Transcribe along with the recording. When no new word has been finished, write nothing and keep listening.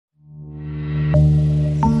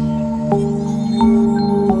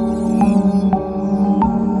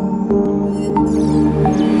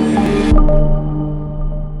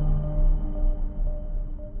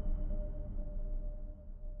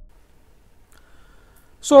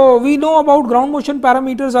So we know about ground motion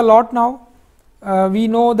parameters a lot now. We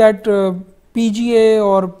know that PGA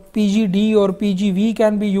or PGD or PGV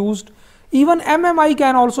can be used. Even MMI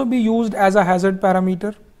can also be used as a hazard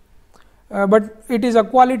parameter, but it is a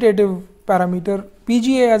qualitative parameter.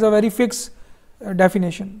 PGA has a very fixed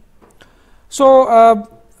definition. So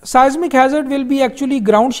seismic hazard will be actually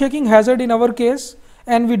ground shaking hazard in our case,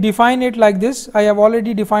 and we define it like this. I have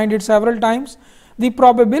already defined it several times. The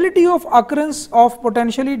probability of occurrence of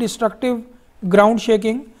potentially destructive ground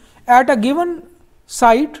shaking at a given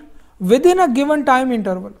site within a given time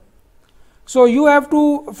interval. So you have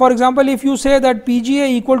to, for example, if you say that PGA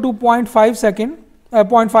equal to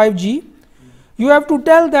 0.5 G, you have to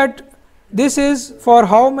tell that this is for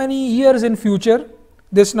how many years in future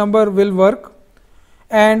this number will work,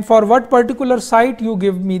 and for what particular site you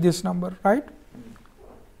give me this number, right?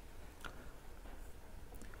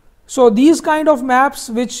 So these kind of maps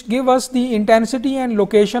which give us the intensity and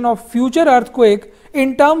location of future earthquake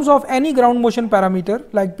in terms of any ground motion parameter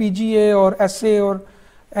like PGA or SA or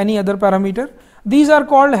any other parameter, these are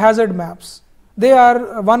called hazard maps. They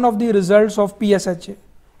are one of the results of PSHA,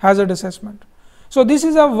 hazard assessment. So this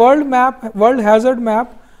is a world map, world hazard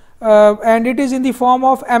map, and it is in the form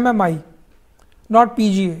of MMI, not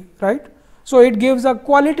PGA, right? So it gives a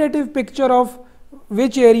qualitative picture of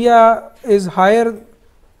which area is higher,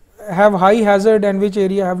 have high hazard, and which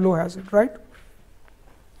area have low hazard, right?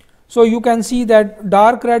 So you can see that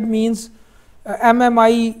dark red means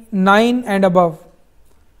MMI 9 and above,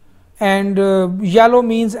 and yellow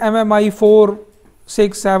means MMI 4,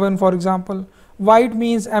 6, 7 for example. White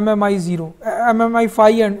means MMI 0, MMI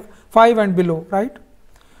 5 and below, right?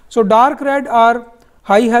 So dark red are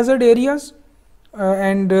high hazard areas,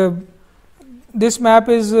 and this map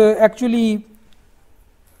is actually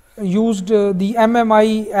used the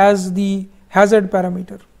MMI as the hazard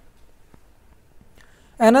parameter.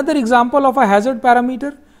 Another example of a hazard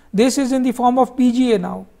parameter, this is in the form of PGA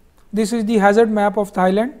now. This is the hazard map of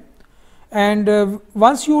Thailand, and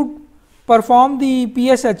once you perform the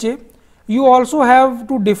PSHA, you also have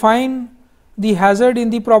to define the hazard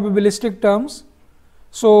in the probabilistic terms.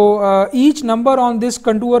 So each number on this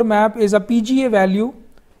contour map is a PGA value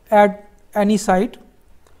at any site,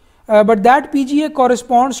 but that PGA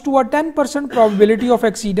corresponds to a 10% probability of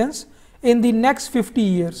exceedance in the next 50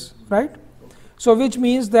 years, right? So which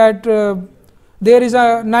means that there is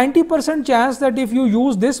a 90% chance that if you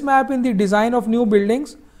use this map in the design of new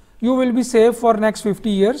buildings, you will be safe for next 50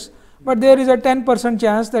 years, but there is a 10%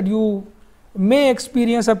 chance that you may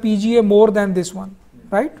experience a PGA more than this one,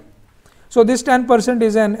 right? So this 10%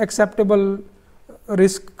 is an acceptable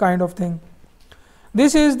risk kind of thing.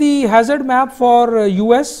 This is the hazard map for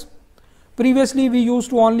US. Previously we used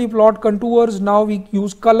to only plot contours, now we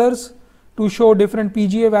use colors to show different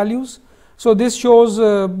PGA values. So this shows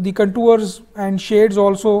the contours and shades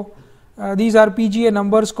also. These are PGA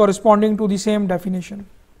numbers corresponding to the same definition.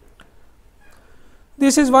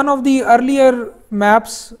 This is one of the earlier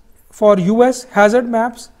maps for US hazard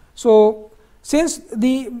maps. So since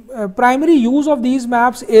the primary use of these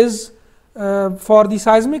maps is for the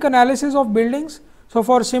seismic analysis of buildings, so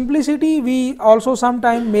for simplicity we also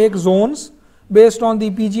sometimes make zones based on the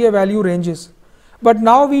PGA value ranges. But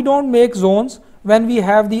now we don't make zones. When we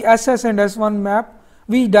have the SS and S1 map,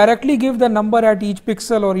 we directly give the number at each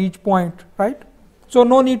pixel or each point, right? So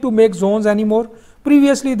no need to make zones anymore.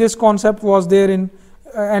 Previously this concept was there in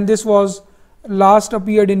and this was last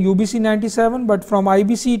appeared in UBC 97, but from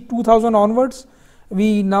IBC 2000 onwards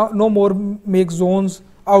we now no more make zones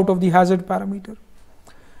out of the hazard parameter.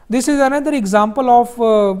 This is another example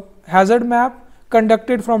of hazard map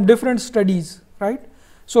conducted from different studies, right?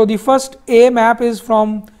 So the first A map is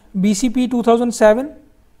from BCP 2007.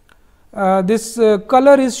 This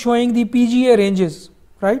color is showing the PGA ranges,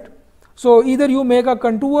 right? So either you make a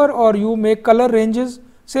contour or you make color ranges,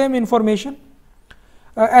 same information.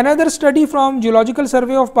 Another study from Geological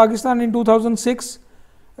Survey of Pakistan in 2006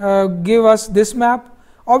 gave us this map.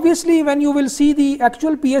 Obviously when you will see the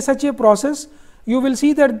actual PSHA process, you will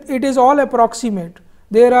see that it is all approximate.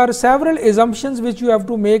 There are several assumptions which you have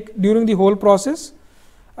to make during the whole process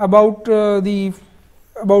about the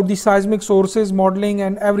seismic sources, modeling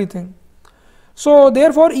and everything. So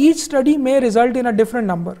therefore each study may result in a different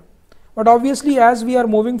number, but obviously as we are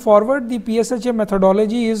moving forward, the PSHA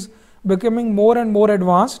methodology is becoming more and more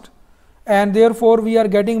advanced, and therefore we are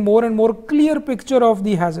getting more and more clear picture of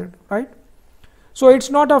the hazard, right? So it's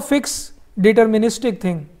not a fixed deterministic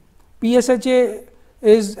thing. PSHA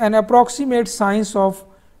is an approximate science of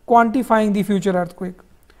quantifying the future earthquake.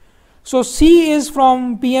 So C is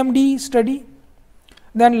from PMD study.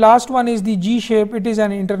 Then last one is the G shape. It is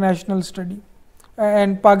an international study.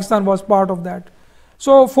 and Pakistan was part of that.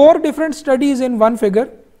 So 4 different studies in one figure,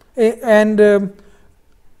 and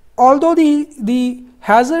although the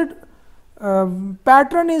hazard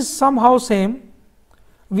pattern is somehow same,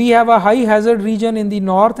 we have a high hazard region in the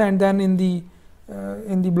north and then in the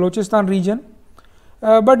Balochistan region,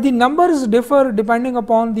 but the numbers differ depending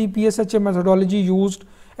upon the PSHA methodology used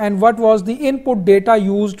and what was the input data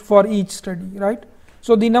used for each study, right.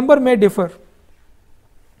 So the number may differ.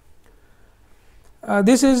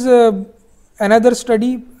 This is another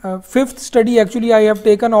study, 5th study. Actually, I have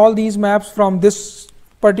taken all these maps from this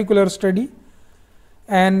particular study,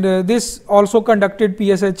 and this also conducted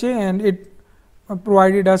PSHA, and it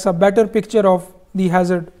provided us a better picture of the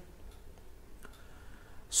hazard.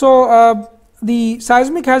 So the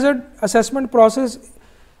seismic hazard assessment process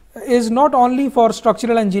is not only for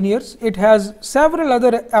structural engineers, it has several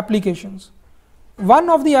other applications. One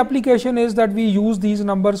of the application is that we use these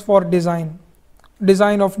numbers for design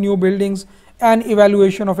of new buildings and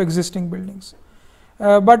evaluation of existing buildings.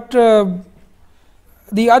 But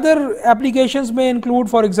the other applications may include,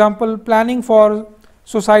 for example, planning for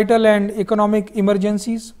societal and economic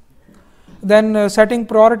emergencies, then setting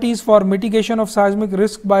priorities for mitigation of seismic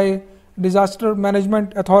risk by disaster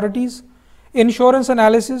management authorities, insurance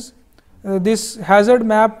analysis. This hazard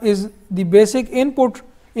map is the basic input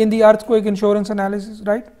in the earthquake insurance analysis,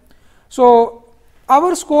 right. So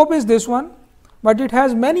our scope is this one, but it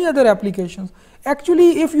has many other applications.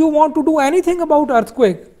 Actually, if you want to do anything about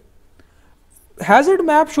earthquake, hazard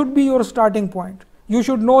map should be your starting point. You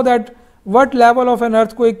should know that what level of an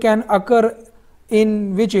earthquake can occur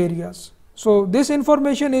in which areas. So this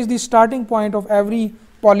information is the starting point of every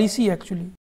policy actually.